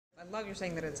love you're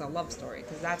saying that it's a love story,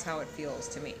 because that's how it feels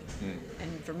to me.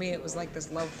 And for me, it was like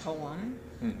this love poem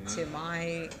to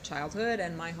my childhood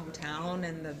and my hometown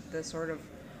and the sort of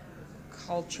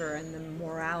culture and the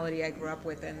morality I grew up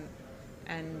with,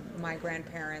 and my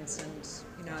grandparents,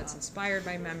 and it's inspired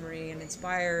by memory and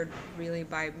inspired really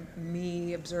by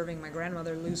me observing my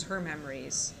grandmother lose her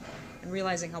memories and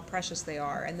realizing how precious they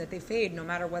are, and that they fade no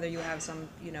matter whether you have some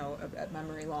a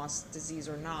memory loss disease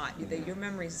or not. Your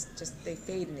memories they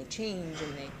fade and they change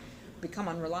and they become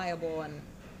unreliable. And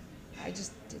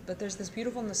but there's this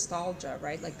beautiful nostalgia,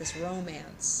 right? Like this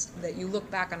romance that you look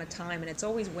back on a time and it's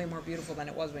always way more beautiful than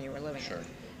it was when you were living it.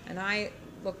 And I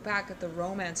look back at the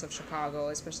romance of Chicago,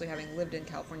 especially having lived in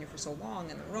California for so long,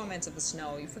 and the romance of the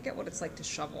snow. You forget what it's like to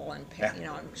shovel and pick, and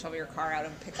shovel your car out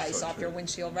and pick ice off your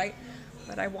windshield, right?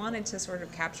 But I wanted to sort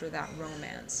of capture that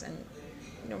romance and,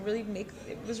 really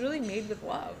it was really made with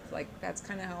love. Like, that's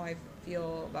kind of how I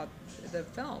feel about the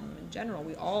film in general.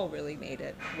 We all really made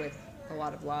it with a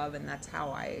lot of love, and that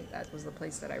was the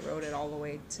place that I wrote it all the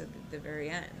way to the very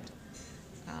end.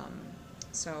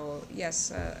 So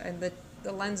yes, and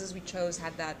the lenses we chose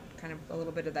had that kind of a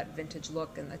little bit of that vintage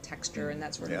look and the texture and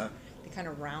that sort of, they kind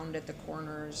of round at the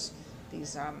corners,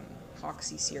 these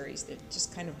epoxy series that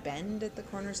just kind of bend at the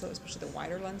corners, especially the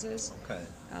wider lenses. Okay.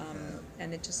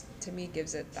 And it just, to me,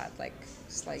 gives it that like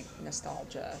slight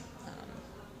nostalgia.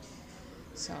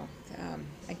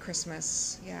 And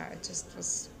Christmas, it just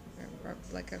was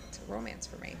like a romance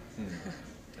for me.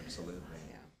 Absolutely.